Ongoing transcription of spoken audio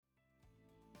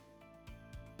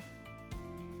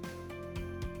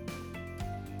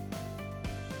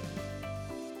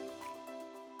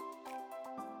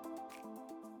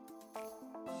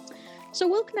So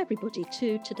welcome everybody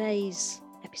to today's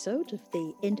episode of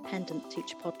the Independent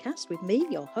Teacher Podcast with me,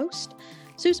 your host,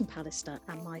 Susan Pallister,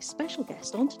 and my special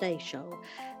guest on today's show,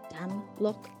 Dan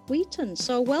Locke-Wheaton.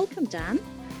 So welcome, Dan.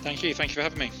 Thank you for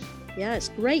having me. Yeah, it's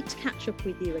great to catch up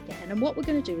with you again. And what we're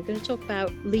going to do, we're going to talk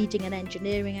about leading an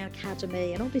engineering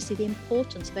academy and obviously the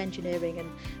importance of engineering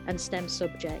and STEM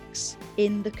subjects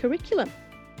in the curriculum.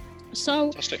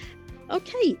 So, Fantastic.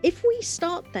 Okay, if we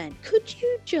start then, could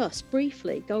you just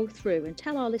briefly go through and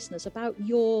tell our listeners about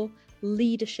your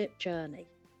leadership journey,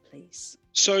 please?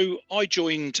 So I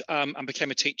joined and became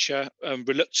a teacher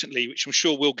reluctantly, which I'm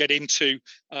sure we'll get into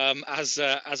as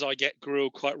I get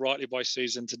grilled quite rightly by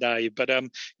Susan today. But I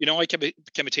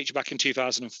became a teacher back in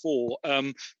 2004.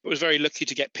 But was very lucky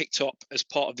to get picked up as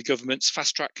part of the government's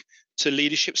fast track to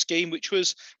leadership scheme, which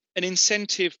was an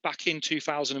incentive back in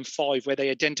 2005 where they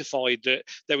identified that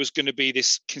there was going to be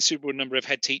this considerable number of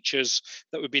head teachers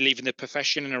that would be leaving the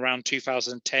profession in around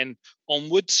 2010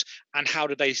 onwards, and how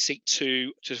do they seek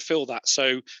to fill that.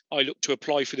 So I looked to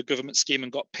apply for the government scheme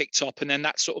and got picked up, and then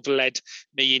that sort of led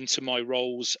me into my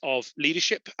roles of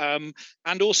leadership and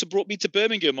also brought me to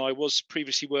Birmingham. I was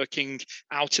previously working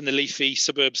out in the leafy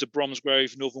suburbs of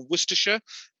Bromsgrove, northern Worcestershire,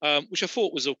 which I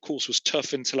thought was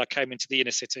tough until I came into the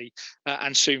inner city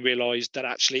and soon realised that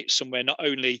actually it's somewhere not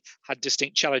only had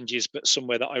distinct challenges but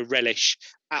somewhere that I relish,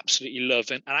 absolutely love,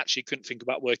 and actually couldn't think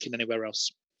about working anywhere else.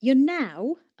 You're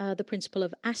now the principal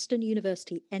of Aston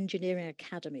University Engineering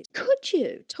Academy. Could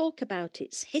you talk about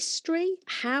its history,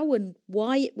 how and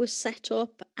why it was set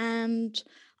up, and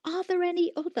are there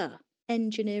any other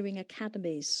engineering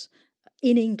academies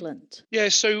in England? Yeah,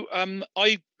 so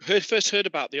I first heard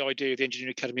about the idea of the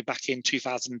Engineering Academy back in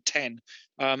 2010.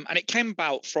 And it came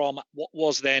about from what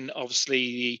was then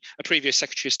obviously a previous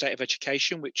Secretary of State of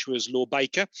Education, which was Lord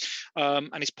Baker, and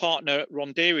his partner,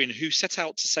 Ron Deering, who set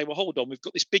out to say, well, hold on, we've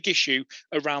got this big issue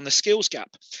around the skills gap.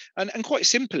 And quite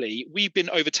simply, we've been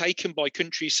overtaken by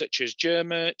countries such as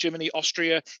Germany,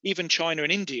 Austria, even China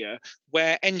and India,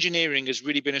 where engineering has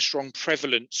really been a strong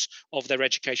prevalence of their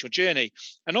educational journey.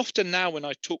 And often now when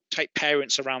I take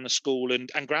parents around the school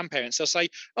and grandparents, they'll say,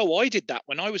 oh, I did that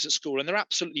when I was at school. And they're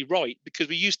absolutely right, because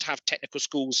we used to have technical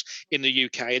schools in the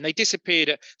UK and they disappeared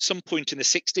at some point in the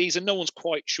 60s, and no one's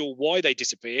quite sure why they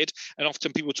disappeared. And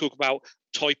often people talk about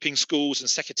typing schools and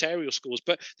secretarial schools,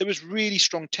 but there was really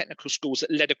strong technical schools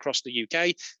that led across the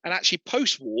UK. And actually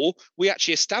post-war, we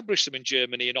actually established them in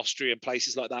Germany and Austria and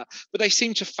places like that. But they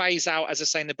seem to phase out, as I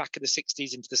say, in the back of the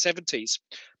 60s into the 70s.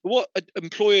 But what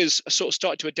employers sort of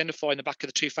started to identify in the back of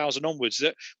the 2000 onwards,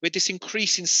 that with this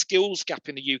increasing skills gap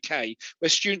in the UK, where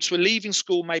students were leaving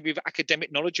school maybe with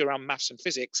academic knowledge around maths and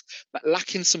physics, but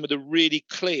lacking some of the really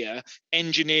clear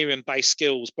engineering-based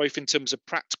skills, both in terms of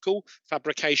practical,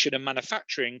 fabrication and manufacturing,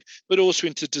 but also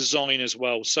into design as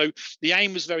well. So the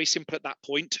aim was very simple at that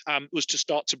point, was to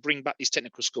start to bring back these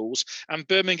technical schools. And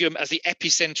Birmingham, as the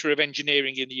epicenter of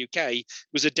engineering in the UK,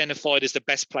 was identified as the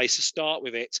best place to start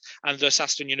with it. And thus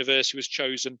Aston University was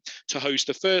chosen to host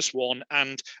the first one.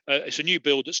 And it's a new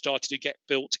build that started to get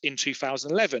built in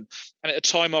 2011. And at the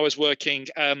time I was working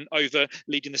over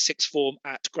leading the sixth form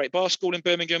at Great Bar School in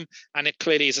Birmingham. And it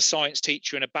clearly, as a science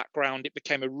teacher and a background, it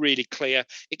became a really clear,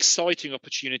 exciting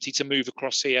opportunity to move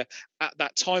across here at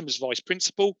that time as vice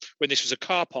principal, when this was a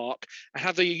car park, and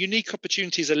have the unique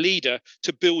opportunity as a leader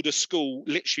to build a school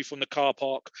literally from the car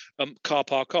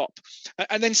park up.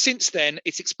 And then since then,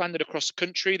 it's expanded across the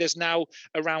country. There's now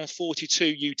around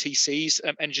 42 UTCs,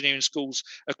 engineering schools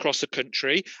across the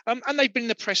country. And they've been in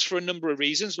the press for a number of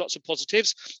reasons, lots of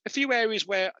positives. A few areas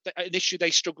where initially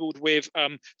they struggled with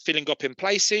filling up in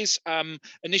places,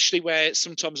 initially where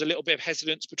sometimes a little bit of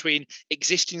hesitance between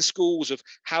existing schools of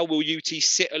how will UT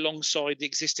sit alongside the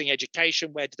existing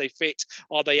education? Where do they fit?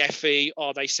 Are they FE?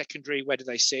 Are they secondary? Where do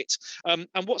they sit? And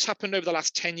what's happened over the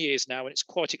last 10 years now, and it's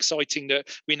quite exciting that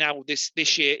we now,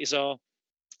 this year is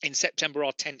in September,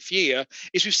 our 10th year,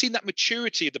 is we've seen that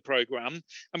maturity of the programme,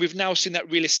 and we've now seen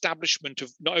that real establishment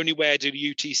of not only where do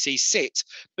the UTC sit,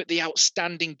 but the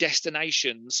outstanding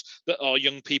destinations that our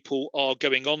young people are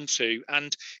going on to.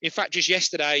 And in fact, just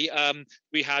yesterday,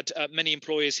 we had many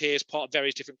employers here as part of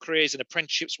various different careers and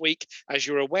apprenticeships week, as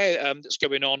you're aware, that's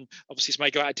going on. Obviously, this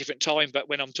may go out at a different time, but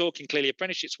when I'm talking, clearly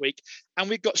apprenticeships week. And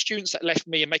we've got students that left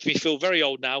me and making me feel very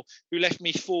old now, who left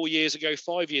me 4 years ago,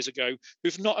 5 years ago,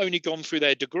 who've not only gone through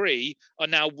their degree, are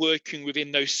now working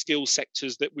within those skill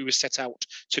sectors that we were set out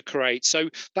to create. So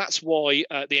that's why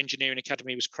the Engineering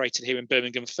Academy was created here in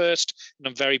Birmingham first. And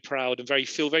I'm very proud and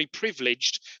feel very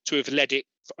privileged to have led it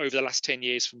for over the last 10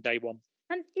 years from day one.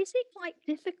 And is it quite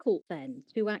difficult then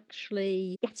to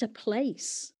actually get a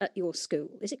place at your school?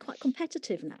 Is it quite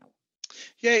competitive now?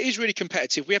 Yeah, it is really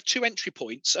competitive. We have two entry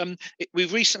points.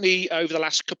 We've recently, over the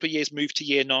last couple of years, moved to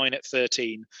year 9 at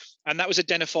 13. And that was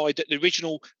identified that the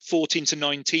original 14 to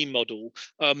 19 model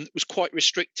was quite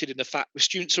restricted in the fact with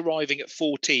students arriving at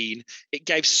 14, it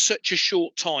gave such a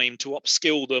short time to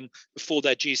upskill them before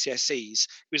their GCSEs. It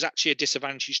was actually a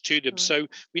disadvantage to them. Right. So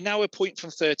we now appoint from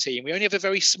 13. We only have a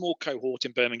very small cohort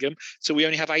in Birmingham. So we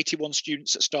only have 81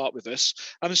 students that start with us.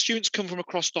 And the students come from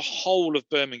across the whole of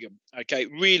Birmingham. Okay,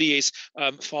 it really is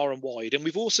far and wide. And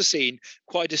we've also seen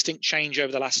quite a distinct change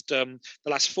over the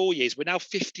last 4 years. We're now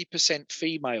 50%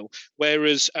 female,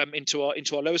 whereas into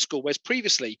our lower school, whereas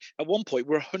previously at one point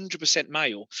we're 100%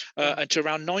 male Wow. and to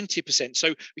around 90%. So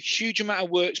a huge amount of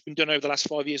work's been done over the last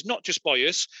 5 years, not just by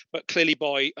us, but clearly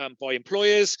by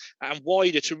employers and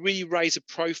wider to really raise a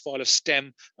profile of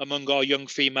STEM among our young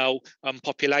female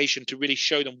population to really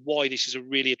show them why this is a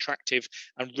really attractive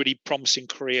and really promising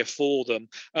career for them.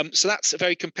 So that's a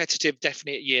very competitive,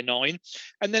 definitely at year 9.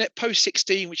 And then at post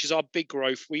 16, which is our big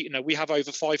growth, we have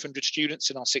over 500 students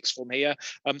in our sixth form here,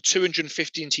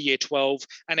 250 into year 12.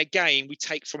 And again, we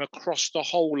take from across the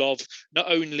whole of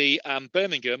not only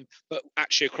Birmingham, but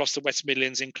actually across the West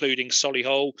Midlands, including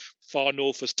Solihull, far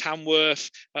north as Tamworth,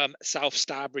 South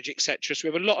Starbridge, etc. So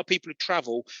we have a lot of people who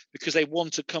travel because they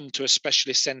want to come to a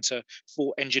specialist centre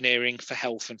for engineering, for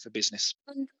health, and for business.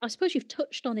 And I suppose you've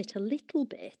touched on it a little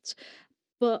bit,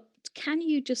 but can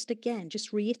you just again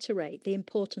just reiterate the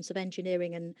importance of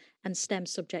engineering and STEM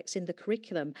subjects in the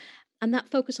curriculum and that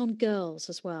focus on girls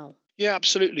as well? Yeah,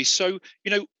 absolutely. So,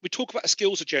 we talk about a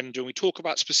skills agenda and we talk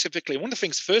about specifically, one of the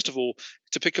things, first of all,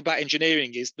 to pick up about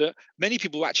engineering is that many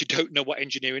people actually don't know what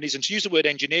engineering is. And to use the word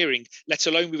engineering, let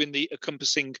alone within the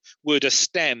encompassing word of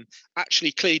STEM,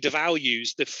 actually clearly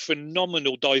devalues the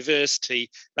phenomenal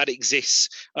diversity that exists.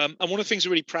 And one of the things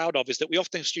we're really proud of is that we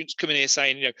often have students come in here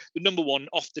saying, the number one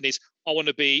often is, I want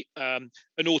to be an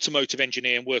automotive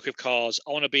engineer and work with cars.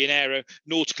 I want to be an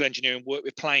aeronautical engineer and work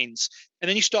with planes. And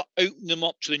then you start opening them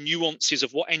up to the nuances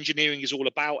of what engineering is all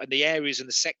about and the areas and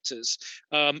the sectors.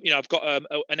 I've got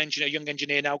an engineer, young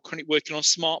engineer now currently working on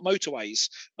smart motorways.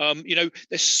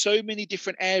 There's so many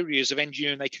different areas of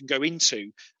engineering they can go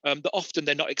into that often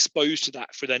they're not exposed to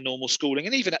that through their normal schooling,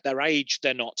 and even at their age,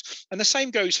 they're not. And the same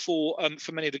goes for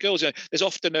many of the girls. There's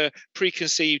often a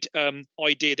preconceived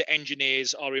idea that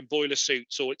engineers are in boiler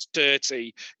suits or it's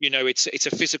dirty. It's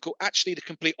a physical. Actually, the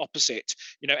complete opposite.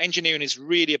 Engineering is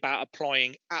really about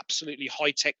applying absolutely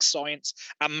high-tech science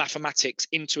and mathematics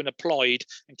into an applied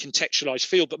and contextualized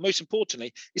field. But most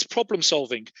importantly, it's problem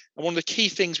solving. And one of the key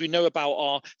things we know about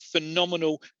our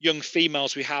phenomenal young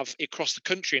females we have across the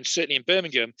country, and certainly in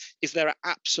Birmingham, is they're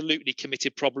absolutely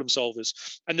committed problem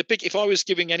solvers. And if I was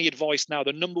giving any advice now,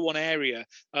 the number one area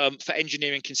for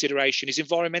engineering consideration is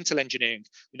environmental engineering.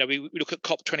 We look at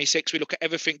COP26, we look at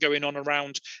everything going on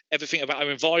around everything about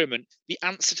our environment. The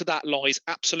answer to that lies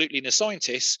absolutely in the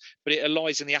scientists, but it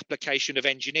lies in the application of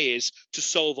engineers to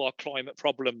solve our climate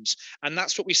problems. And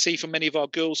that's what we see from many of our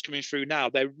girls coming through now.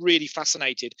 They're really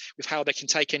fascinated with how they can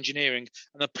take engineering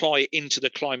and apply it into the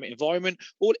climate environment,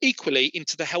 or equally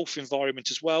into the health environment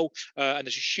as well. And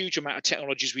there's a huge amount of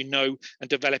technologies we know and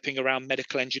developing around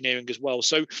medical engineering as well.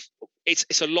 So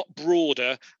it's a lot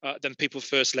broader than people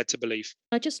first led to believe.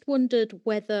 I just wondered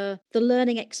whether the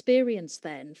learning experience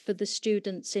then for the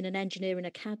students in an engineering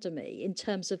academy in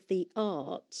terms of the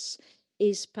arts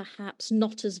is perhaps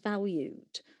not as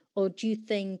valued, or do you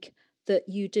think that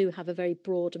you do have a very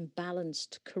broad and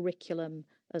balanced curriculum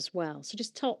as well? So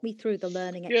just talk me through the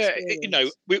learning Yeah,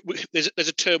 experience. there's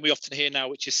a term we often hear now,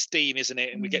 which is STEAM, isn't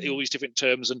it? And we get all Mm, these different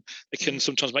terms, and they can mm.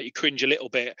 sometimes make you cringe a little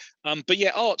bit. But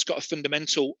yeah, art's got a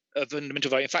fundamental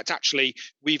value. In fact, actually,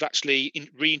 we've actually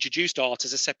reintroduced art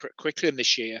as a separate curriculum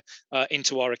this year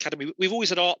into our academy. We've always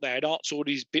had art there, and art's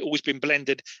always been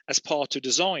blended as part of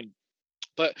design.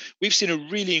 But we've seen a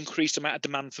really increased amount of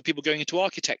demand for people going into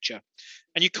architecture.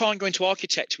 And you can't go into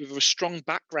architecture with a strong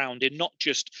background in not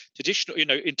just traditional,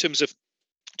 in terms of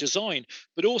design,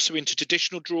 but also into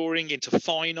traditional drawing, into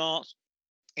fine art,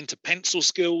 into pencil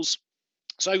skills.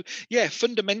 So yeah,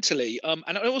 fundamentally,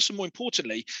 and also more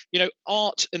importantly,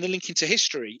 art and the link into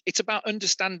history. It's about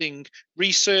understanding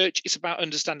research. It's about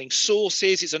understanding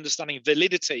sources. It's understanding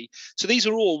validity. So these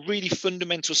are all really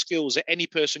fundamental skills that any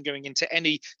person going into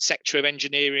any sector of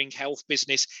engineering, health,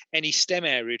 business, any STEM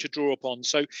area to draw upon.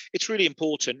 So it's really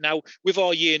important. Now, with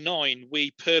our year 9,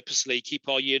 we purposely keep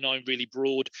our year 9 really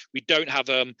broad. We don't have,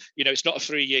 it's not a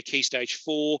 3-year key stage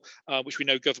 4, which we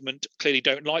know government clearly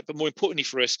don't like. But more importantly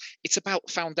for us, it's about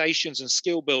foundations and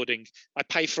skill building. I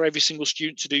pay for every single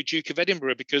student to do Duke of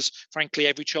Edinburgh because, frankly,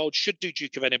 every child should do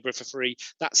Duke of Edinburgh for free.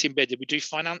 That's embedded. We do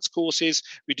finance courses,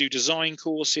 we do design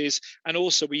courses, and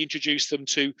also we introduce them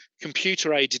to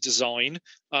computer-aided design,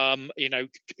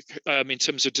 in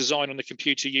terms of design on the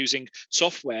computer using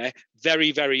software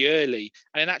very, very early.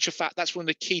 And in actual fact, that's one of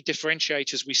the key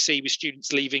differentiators we see with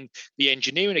students leaving the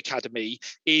Engineering Academy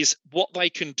is what they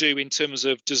can do in terms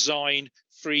of design,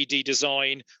 3D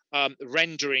design,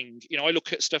 rendering. I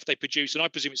look at stuff they produce and I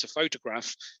presume it's a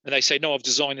photograph and they say, no, I've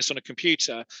designed this on a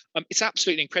computer. It's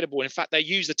absolutely incredible. In fact, they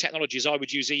use the technologies I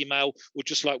would use email or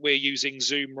just like we're using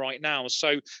Zoom right now.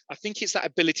 So I think it's that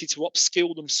ability to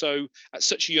upskill them so at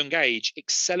such a young age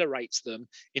accelerates them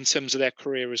in terms of their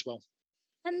career as well.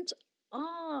 And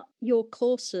are your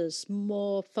courses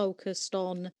more focused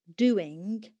on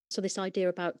doing? So this idea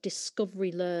about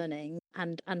discovery learning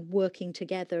and working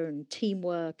together and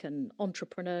teamwork and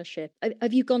entrepreneurship.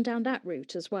 Have you gone down that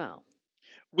route as well?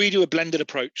 We do a blended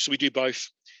approach, so we do both.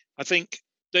 I think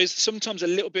there's sometimes a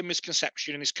little bit of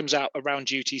misconception, and this comes out around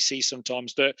UTC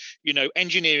sometimes, that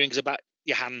engineering is about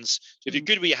your hands. So if you're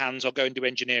good with your hands, I'll go and do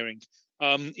engineering.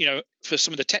 For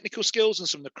some of the technical skills and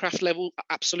some of the craft level,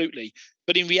 absolutely.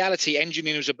 But in reality,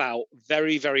 engineering is about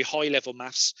very, very high level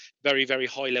maths, very, very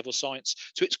high level science.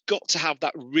 So it's got to have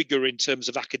that rigor in terms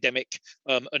of academic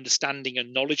understanding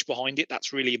and knowledge behind it.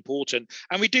 That's really important.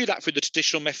 And we do that through the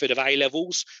traditional method of A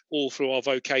levels or through our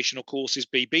vocational courses,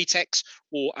 BTECs,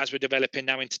 or as we're developing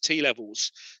now into T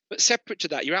levels. But separate to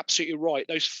that, you're absolutely right.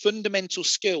 Those fundamental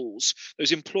skills,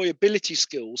 those employability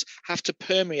skills have to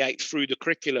permeate through the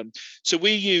curriculum. So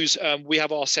we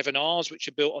have our 7Rs, which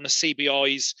are built on the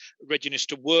CBI's readiness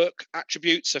to work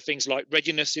attributes. So things like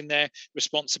readiness in there,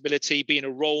 responsibility, being a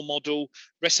role model,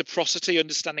 reciprocity,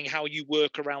 understanding how you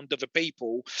work around other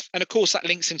people. And of course, that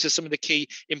links into some of the key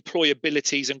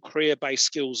employabilities and career-based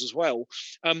skills as well.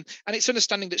 And it's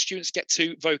understanding that students get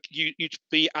to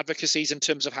be advocacies in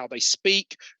terms of how they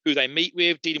speak, who they meet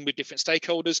with, dealing with different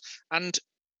stakeholders, and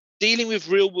dealing with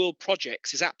real world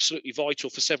projects is absolutely vital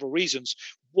for several reasons.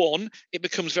 One, it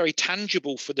becomes very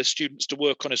tangible for the students to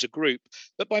work on as a group,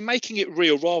 but by making it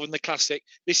real rather than the classic,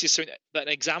 this is something that an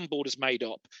exam board has made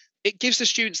up, it gives the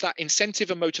students that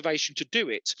incentive and motivation to do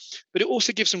it, but it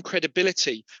also gives them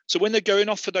credibility. So when they're going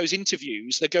off for those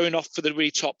interviews, they're going off for the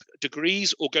really top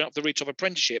degrees or going off the really top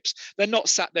apprenticeships. They're not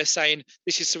sat there saying,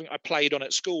 this is something I played on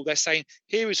at school. They're saying,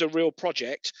 here is a real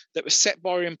project that was set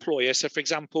by an employer. So for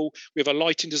example, we have a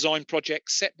lighting design project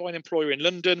set by an employer in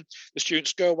London. The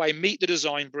students go away, meet the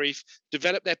design brief,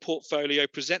 develop their portfolio,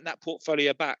 present that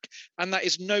portfolio back. And that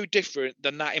is no different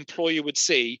than that employer would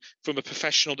see from a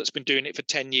professional that's been doing it for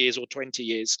 10 years or 20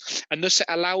 years. And this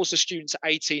allows the students at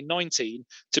 18, 19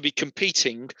 to be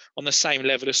competing on the same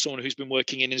level as someone who's been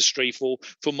working in industry for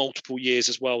multiple years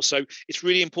as well. So it's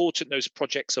really important those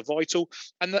projects are vital.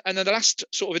 And then the last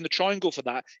sort of in the triangle for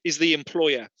that is the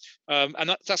employer.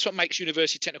 And that's what makes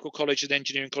University Technical College and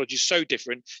engineering colleges so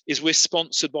different, is we're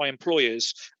sponsored by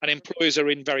employers, and employers are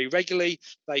in very regularly.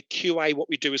 They QA what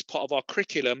we do as part of our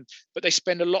curriculum, but they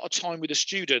spend a lot of time with the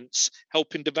students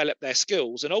helping develop their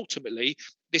skills. And ultimately,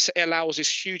 this allows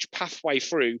this huge pathway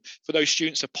through for those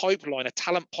students, a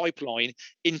talent pipeline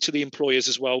into the employers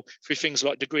as well, through things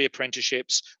like degree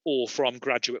apprenticeships or from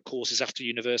graduate courses after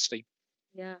university.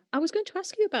 Yeah, I was going to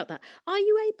ask you about that. Are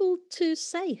you able to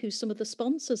say who some of the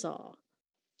sponsors are?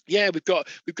 Yeah, we've got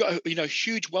a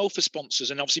huge wealth of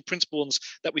sponsors and obviously principals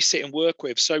that we sit and work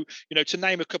with. So to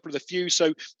name a couple of the few,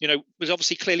 so there's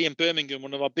obviously clearly in Birmingham,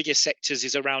 one of our biggest sectors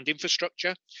is around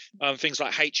infrastructure. Things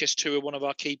like HS2 are one of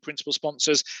our key principal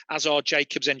sponsors, as are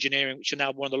Jacobs Engineering, which are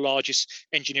now one of the largest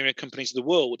engineering companies in the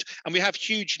world. And we have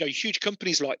huge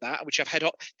companies like that, which have head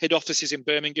offices in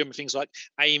Birmingham, things like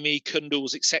Amy,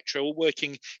 Cundall's, etc., all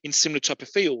working in similar type of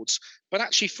fields. But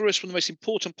actually, for us, one of the most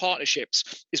important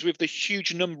partnerships is with the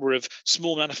huge number of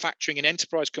small manufacturing and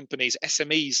enterprise companies,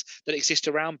 SMEs, that exist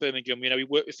around Birmingham. We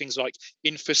work with things like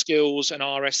InfoSkills and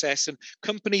RSS and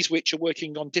companies which are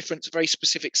working on different, very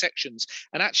specific sections.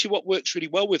 And actually, what works really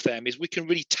well with them is we can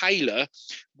really tailor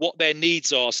what their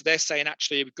needs are. So they're saying,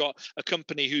 actually, we've got a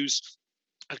company who's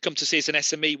come to see as an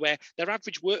SME where their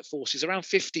average workforce is around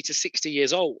 50 to 60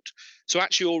 years old. So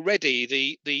actually already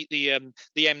the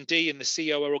MD and the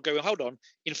CEO are all going, hold on,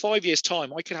 in 5 years'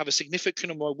 time, I could have a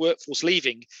significant amount of my workforce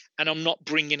leaving and I'm not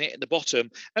bringing it at the bottom.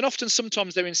 And often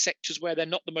sometimes they're in sectors where they're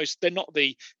not the JLRs,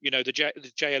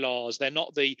 they're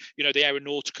not the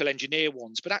aeronautical engineer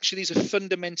ones, but actually these are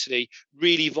fundamentally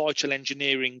really vital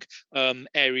engineering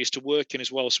areas to work in as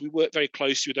well. So we work very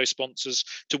closely with those sponsors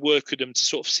to work with them to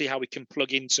sort of see how we can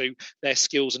plug into their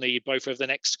skills and need both over the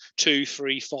next 2,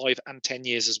 3, 5 and 10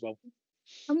 years as well.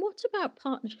 What about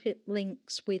partnership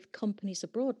links with companies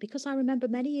abroad? Because I remember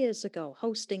many years ago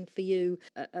hosting for you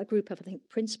a group of, I think,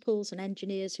 principals and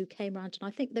engineers who came around, and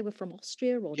I think they were from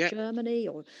Austria or Yeah. Germany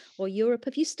or Europe.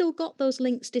 Have you still got those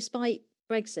links despite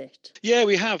Brexit? Yeah,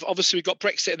 we have. Obviously, we've got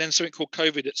Brexit and then something called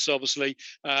COVID that's obviously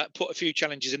put a few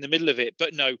challenges in the middle of it.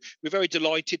 But no, we're very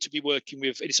delighted to be working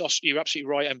with. You're absolutely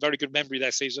right, and very good memory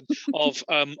there, Susan, of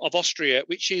Austria,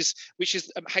 which is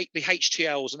the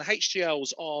HTLs, and the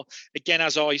HTLs are, again,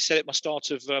 as I said at my start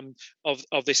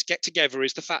of this get together,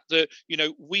 is the fact that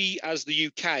we as the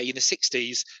UK in the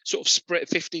 60s sort of spread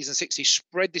 50s and 60s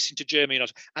spread this into Germany,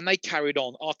 and they carried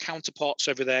on. Our counterparts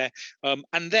over there,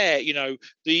 and there,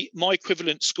 my equivalent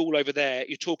school over there,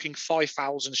 you're talking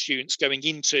 5,000 students going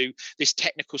into this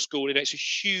technical school. It's a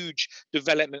huge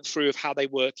development through of how they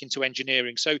work into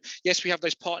engineering. So yes, we have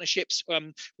those partnerships.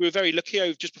 We were very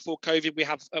lucky. Just before COVID, we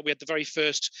had the very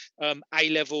first A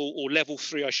level or level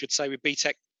 3, I should say, with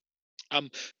BTEC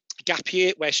gap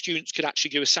year, where students could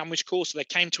actually do a sandwich course. So they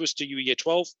came to us to year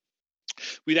 12.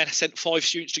 We then sent 5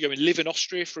 students to go and live in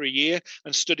Austria for a year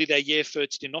and study their year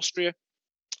 13 in Austria,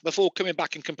 before coming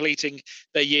back and completing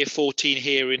their year 14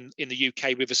 here in the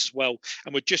UK with us as well.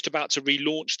 And we're just about to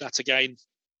relaunch that again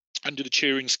under the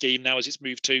Turing scheme now, as it's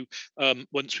moved to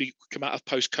once we come out of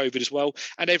post-COVID as well.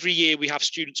 And every year we have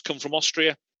students come from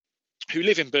Austria who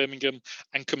live in Birmingham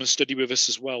and come and study with us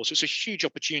as well. So it's a huge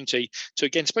opportunity to,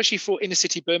 again, especially for inner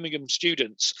city Birmingham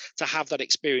students, to have that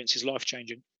experience is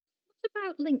life-changing. What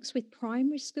about links with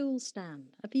primary schools, Dan?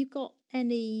 Have you got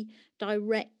any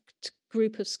direct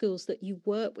group of schools that you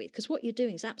work with? Because what you're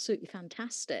doing is absolutely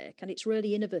fantastic and it's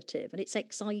really innovative and it's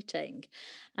exciting.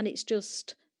 And it's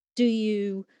just, do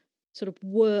you sort of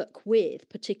work with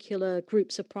particular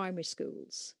groups of primary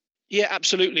schools? Yeah,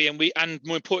 absolutely, and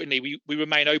more importantly, we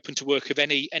remain open to work of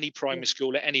any Yeah, primary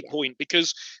school at any yeah. point,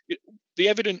 because the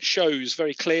evidence shows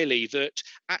very clearly that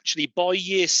actually by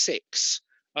year 6,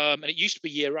 and it used to be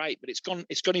year 8, but it's gone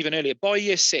even earlier. By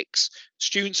year 6,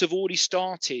 students have already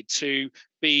started to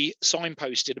be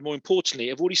signposted, and more importantly,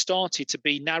 have already started to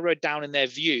be narrowed down in their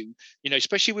view.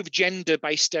 Especially with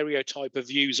gender-based stereotype of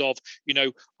views of,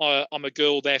 I'm a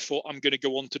girl, therefore I'm going to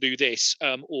go on to do this,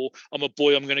 or I'm a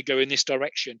boy, I'm going to go in this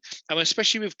direction. And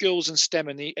especially with girls and STEM,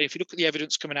 and if you look at the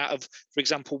evidence coming out of, for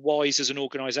example, WISE as an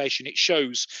organisation, it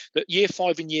shows that year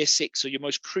 5 and year 6 are your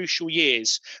most crucial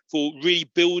years for really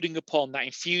building upon that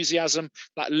enthusiasm,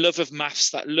 that love of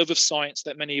maths, that love of science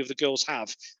that many of the girls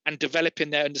have, and developing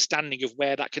their understanding of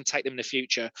where that can take them in the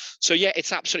future. So yeah,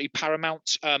 it's absolutely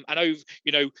paramount. I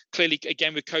know, clearly,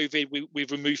 again, with COVID,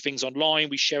 we've removed things online.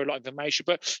 We share a lot of information,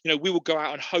 but we will go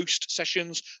out and host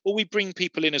sessions, or we bring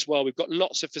people in as well. We've got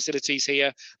lots of facilities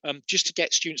here, just to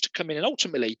get students to come in and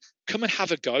ultimately come and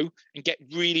have a go and get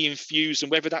really infused.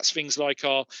 And whether that's things like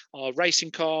our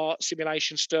racing car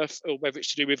simulation stuff, or whether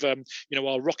it's to do with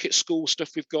our rocket school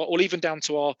stuff we've got, or even down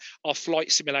to our flight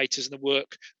simulators and the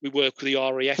work we work with the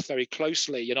RAF very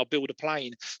closely, and our build a plane.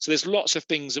 So there's lots of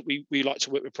things that we like to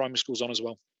work with primary schools on as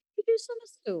well. You do summer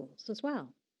schools as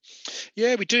well?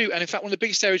 Yeah, we do. And in fact, one of the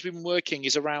biggest areas we've been working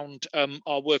is around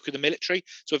our work with the military.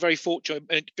 So we're very fortunate,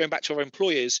 and going back to our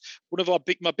employers, one of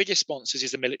my biggest sponsors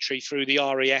is the military through the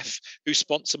RAF, who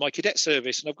sponsor my cadet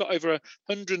service. And I've got over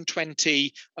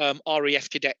 120 RAF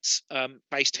cadets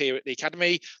based here at the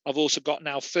academy. I've also got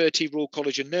now 30 Royal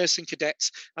College and Nursing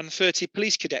cadets and 30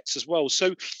 police cadets as well.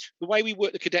 So the way we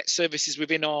work the cadet service is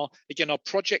within our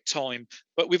project time.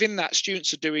 But within that,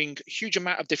 students are doing a huge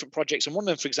amount of different projects. And one of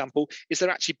them, for example, is they're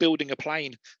actually building a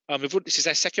plane. This is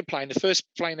their second plane. The first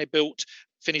plane they built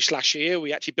finished last year.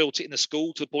 We actually built it in the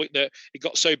school to the point that it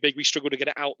got so big we struggled to get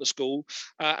it out the school.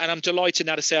 And I'm delighted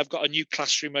now to say I've got a new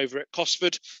classroom over at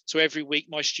Cosford. So every week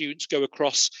my students go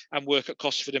across and work at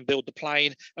Cosford and build the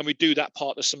plane. And we do that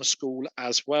part of summer school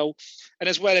as well. And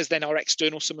as well as then our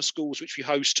external summer schools, which we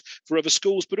host for other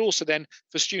schools, but also then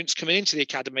for students coming into the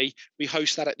academy, we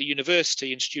host that at the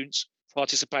university, and students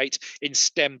participate in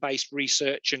STEM-based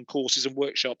research and courses and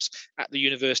workshops at the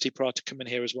university prior to coming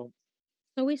here as well.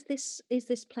 So is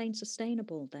this plane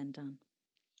sustainable then, Dan?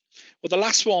 Well, the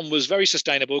last one was very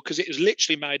sustainable because it was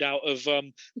literally made out of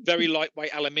very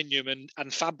lightweight aluminium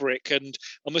and fabric. And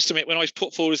I must admit, when I was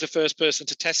put forward as the first person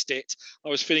to test it, I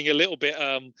was feeling a little bit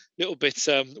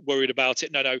worried about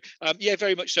it. No, yeah,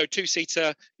 very much so.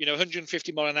 2-seater,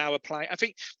 150 mile an hour plane. I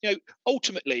think,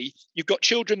 ultimately, you've got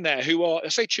children there who are, I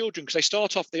say children because they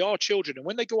start off, they are children, and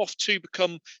when they go off to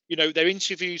become, their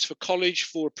interviews for college,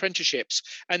 for apprenticeships,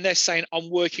 and they're saying, I'm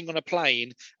working on a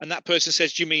plane, and that person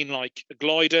says, do you mean like a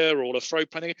glider? ladder or a throw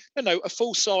plane. No, a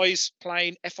full-size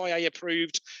plane, FIA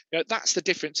approved. That's the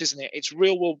difference, isn't it? It's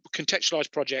real-world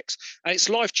contextualized projects, and it's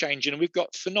life-changing. And we've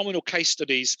got phenomenal case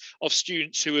studies of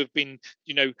students who have been,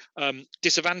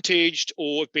 disadvantaged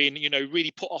or have been,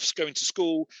 really put off going to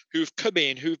school, who've come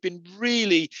in, who've been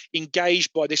really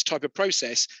engaged by this type of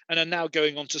process and are now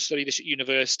going on to study this at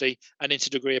university and into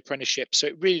degree apprenticeship. So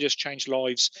it really does change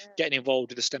lives getting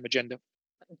involved with the STEM agenda.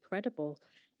 Incredible.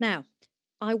 Now,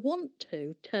 I want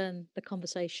to turn the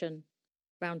conversation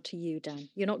round to you, Dan.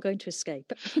 You're not going to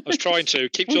escape. I was trying to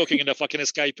keep talking enough I can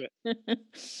escape it.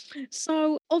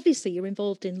 So, obviously, you're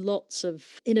involved in lots of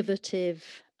innovative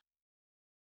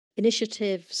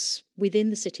initiatives within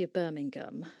the city of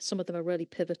Birmingham. Some of them are really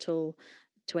pivotal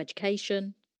to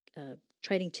education,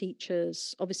 training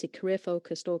teachers, obviously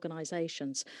career-focused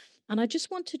organisations. And I just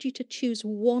wanted you to choose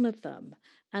one of them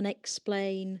and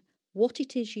explain what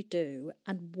it is you do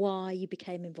and why you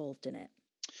became involved in it.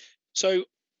 So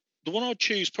the one I'd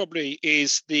choose probably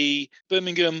is the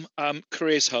Birmingham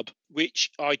Careers Hub, which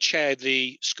I chair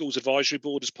the school's advisory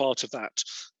board as part of that.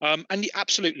 And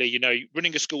absolutely,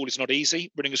 running a school is not easy.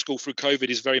 Running a school through COVID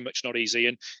is very much not easy.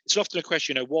 And it's often a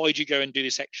question, why do you go and do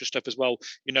this extra stuff as well?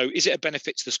 Is it a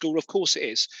benefit to the school? Of course it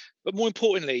is. But more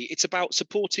importantly, it's about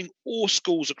supporting all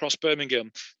schools across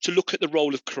Birmingham to look at the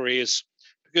role of careers.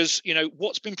 Because,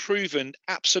 what's been proven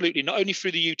absolutely, not only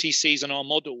through the UTCs and our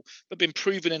model, but been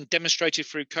proven and demonstrated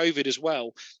through COVID as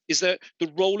well, is that the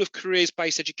role of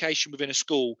careers-based education within a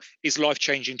school is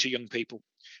life-changing to young people.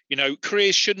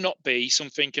 Careers should not be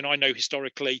something, and I know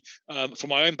historically from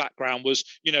my own background was,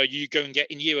 you go and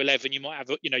get in year 11, you might have,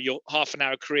 your half an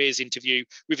hour careers interview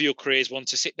with your careers one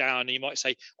to sit down and you might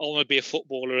say, I want to be a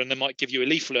footballer, and they might give you a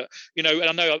leaflet, and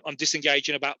I know I'm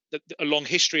disengaging about a long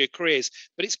history of careers,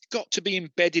 but it's got to be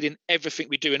embedded in everything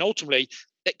we do. And ultimately,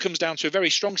 it comes down to a very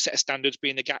strong set of standards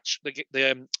being the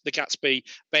Gatsby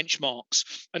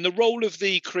benchmarks. And the role of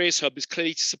the Careers Hub is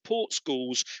clearly to support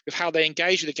schools with how they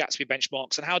engage with the Gatsby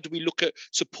benchmarks and how do we look at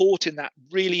supporting that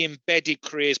really embedded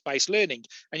careers-based learning.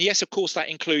 And yes, of course, that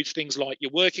includes things like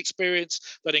your work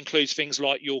experience, that includes things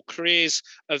like your careers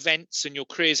events and your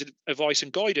careers advice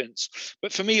and guidance.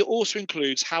 But for me, it also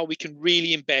includes how we can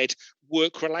really embed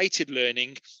work-related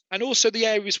learning, and also the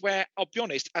areas where, I'll be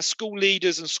honest, as school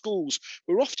leaders and schools,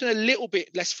 we're often a little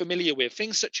bit less familiar with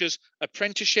things such as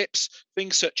apprenticeships,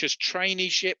 things such as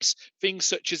traineeships, things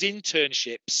such as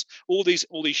internships, all these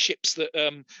ships that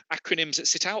acronyms that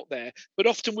sit out there. But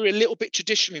often we're a little bit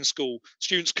traditional in school.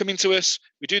 Students come into us,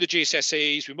 we do the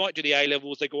GCSEs, we might do the A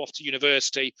levels, they go off to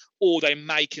university, or they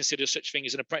may consider such thing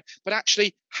as an apprentice. But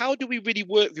actually, how do we really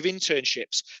work with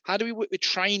internships? How do we work with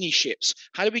traineeships?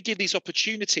 How do we give these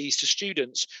opportunities to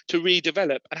students to really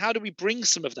develop? And how do we bring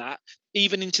some of that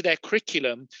even into their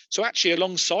curriculum? So actually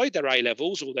alongside their A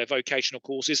levels or their vocational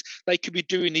courses, they could be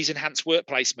doing these enhanced work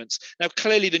placements. Now,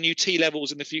 clearly the new T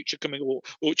levels in the future coming, or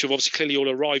which have obviously clearly all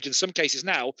arrived in some cases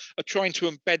now, are trying to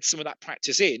embed some of that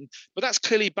practice in, but that's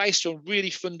clearly based on really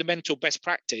fundamental best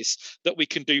practice that we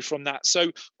can do from that.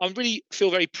 So I really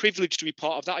feel very privileged to be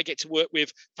part of that. I get to work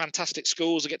with fantastic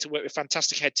schools. I get to work with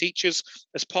fantastic head teachers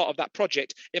as part of that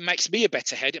project. It makes me a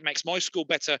better head. It makes my school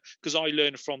better because I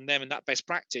learn from them and that best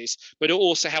practice. But it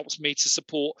also helps me to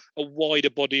support a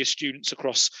wider body of students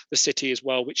across the city as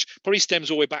well, which probably stems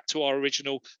all the way back to our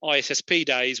original ISSP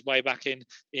days way back in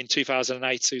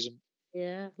 2008, Susan.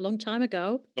 Yeah, long time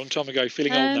ago. Long time ago,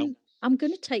 feeling old now. I'm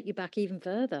going to take you back even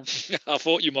further. I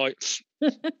thought you might.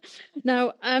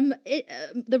 Now,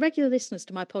 the regular listeners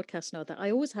to my podcast know that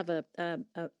I always have a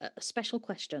special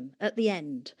question at the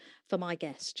end for my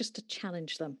guests, just to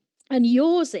challenge them. And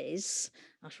yours is,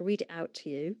 I shall read it out to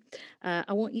you.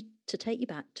 I want you to take you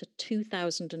back to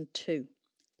 2002,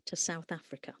 to South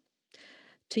Africa,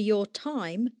 to your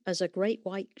time as a great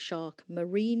white shark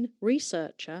marine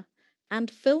researcher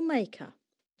and filmmaker.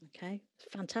 Okay,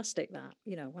 fantastic that,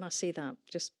 when I see that,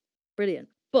 just brilliant.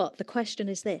 But the question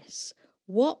is this: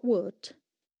 what would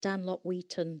Dan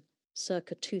Locke-Wheaton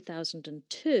circa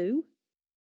 2002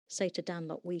 say to Dan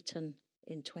Locke-Wheaton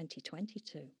in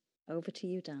 2022? Over to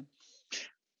you, Dan.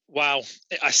 Wow,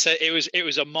 I said it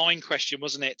was a mind question,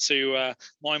 wasn't it?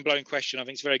 Mind-blowing question. I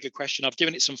think it's a very good question. I've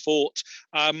given it some thought.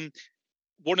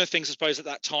 One of the things I suppose at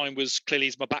that time was clearly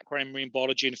is my background in marine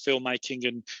biology and filmmaking,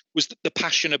 and was the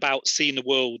passion about seeing the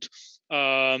world.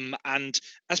 And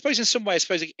I suppose in some ways,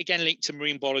 again linked to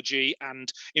marine biology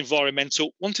and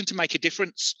environmental, wanting to make a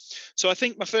difference. So I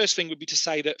think my first thing would be to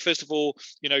say that, first of all,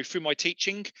 through my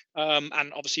teaching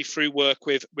and obviously through work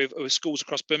with schools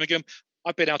across Birmingham,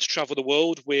 I've been able to travel the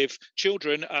world with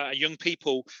children, young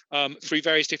people, through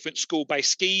various different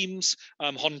school-based schemes,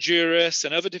 Honduras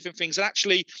and other different things. And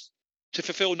actually, to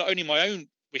fulfill not only my own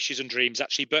wishes and dreams,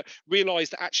 actually, but realize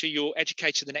that actually you're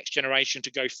educating the next generation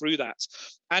to go through that.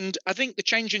 And I think the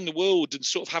changing the world and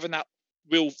sort of having that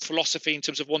real philosophy in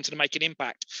terms of wanting to make an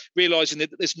impact, realizing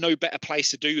that there's no better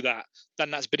place to do that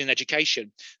than that's been in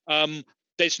education.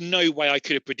 There's no way I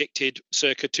could have predicted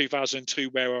circa 2002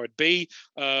 where I would be,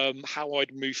 how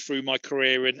I'd move through my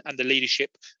career and the leadership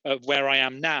of where I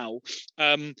am now.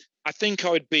 I think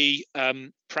I would be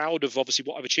proud of obviously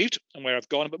what I've achieved and where I've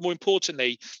gone, but more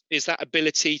importantly is that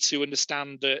ability to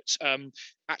understand that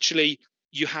actually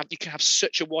you can have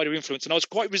such a wider influence. And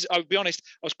I'll be honest,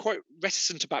 I was quite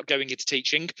reticent about going into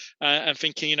teaching and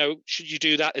thinking, should you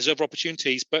do that? There's other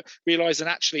opportunities, but realizing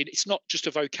actually it's not just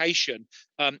a vocation.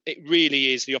 It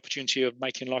really is the opportunity of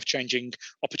making life-changing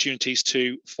opportunities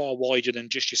to far wider than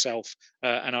just yourself.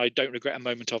 And I don't regret a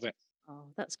moment of it. Oh,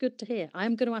 that's good to hear.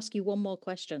 I'm going to ask you one more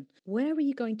question. Where are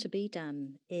you going to be,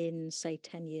 Dan, in, say,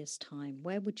 10 years' time?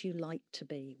 Where would you like to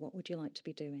be? What would you like to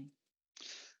be doing?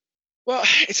 Well,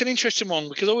 it's an interesting one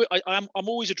because I'm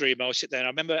always a dreamer. I sit there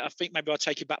and I think maybe I'll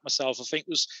take it back myself. I think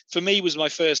was my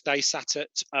first day sat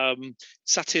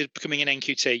becoming an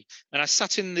NQT. And I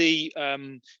sat in the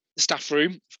staff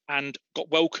room and got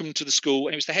welcomed to the school.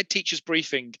 And it was the head teacher's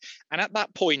briefing. And at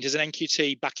that point, as an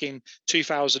NQT back in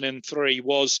 2003,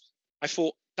 I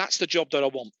thought, that's the job that I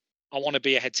want. I want to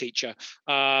be a head teacher.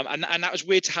 And that was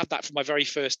weird to have that for my very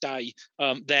first day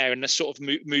there and to sort of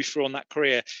move through on that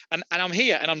career. And I'm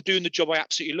here and I'm doing the job I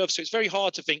absolutely love. So it's very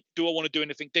hard to think, do I want to do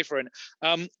anything different?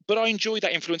 But I enjoy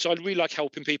that influence. I really like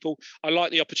helping people. I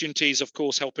like the opportunities, of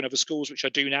course, helping other schools, which I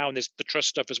do now. And there's the trust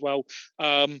stuff as well.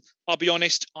 I'll be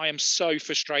honest, I am so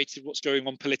frustrated what's going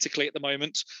on politically at the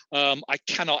moment. I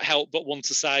cannot help but want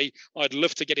to say I'd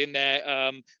love to get in there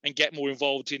and get more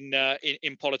involved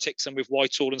in politics and with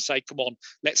Whitehall and say, come on,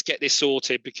 let's get this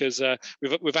sorted, because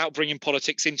without bringing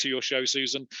politics into your show,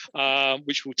 Susan,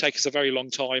 which will take us a very long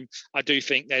time, I do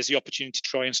think there's the opportunity to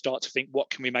try and start to think,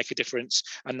 what can we make a difference,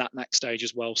 and that next stage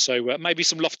as well. So maybe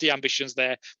some lofty ambitions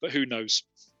there, but who knows?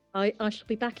 I shall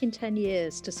be back in 10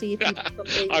 years to see if you become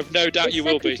I've no doubt you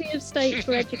will be Secretary of State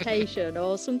for Education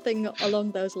or something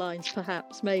along those lines,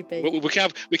 perhaps, maybe. We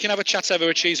can have a chat over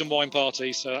a cheese and wine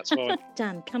party, so that's fine.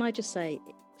 Dan, can I just say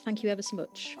thank you ever so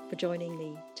much for joining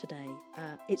me today.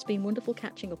 It's been wonderful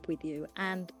catching up with you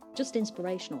and just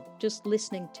inspirational, just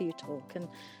listening to you talk, and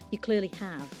you clearly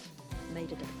have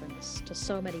made a difference to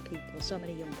so many people, so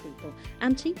many young people,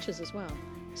 and teachers as well.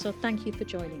 So thank you for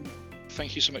joining me.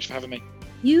 Thank you so much for having me.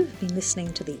 You've been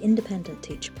listening to the Independent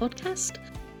Teacher Podcast.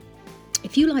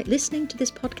 If you like listening to this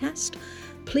podcast,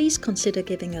 please consider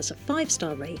giving us a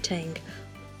 5-star rating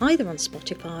either on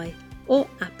Spotify or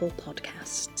Apple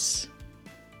Podcasts.